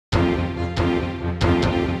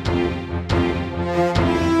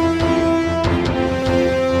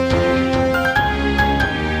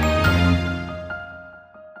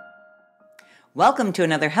Welcome to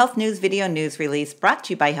another Health News video news release brought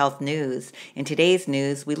to you by Health News. In today's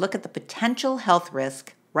news, we look at the potential health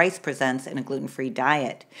risk rice presents in a gluten-free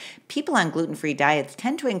diet. People on gluten-free diets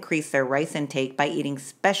tend to increase their rice intake by eating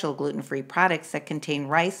special gluten-free products that contain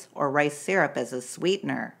rice or rice syrup as a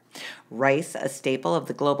sweetener. Rice, a staple of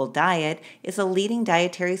the global diet, is a leading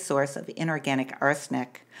dietary source of inorganic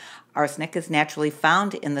arsenic. Arsenic is naturally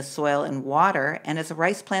found in the soil and water, and as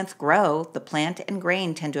rice plants grow, the plant and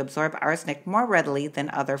grain tend to absorb arsenic more readily than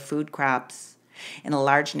other food crops. In a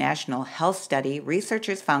large national health study,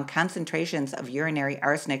 researchers found concentrations of urinary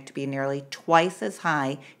arsenic to be nearly twice as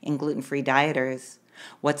high in gluten-free dieters.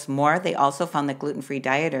 What's more, they also found that gluten-free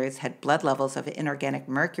dieters had blood levels of inorganic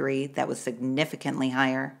mercury that was significantly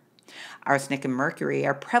higher. Arsenic and mercury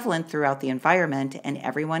are prevalent throughout the environment, and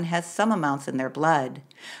everyone has some amounts in their blood.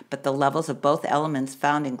 But the levels of both elements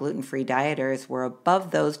found in gluten-free dieters were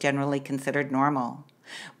above those generally considered normal.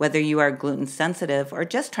 Whether you are gluten sensitive or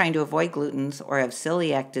just trying to avoid glutens or have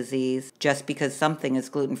celiac disease, just because something is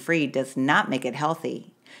gluten-free does not make it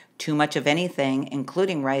healthy. Too much of anything,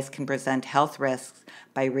 including rice, can present health risks.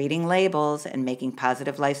 By reading labels and making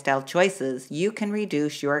positive lifestyle choices, you can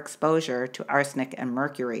reduce your exposure to arsenic and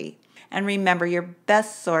mercury. And remember, your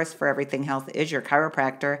best source for everything health is your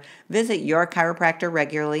chiropractor. Visit your chiropractor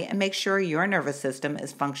regularly and make sure your nervous system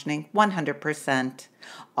is functioning 100%.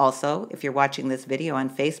 Also, if you're watching this video on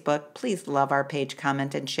Facebook, please love our page,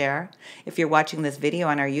 comment, and share. If you're watching this video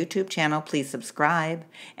on our YouTube channel, please subscribe.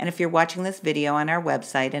 And if you're watching this video on our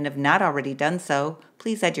website and have not already done so,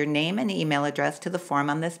 please add your name and email address to the form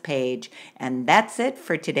on this page. And that's it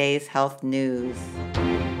for today's health news.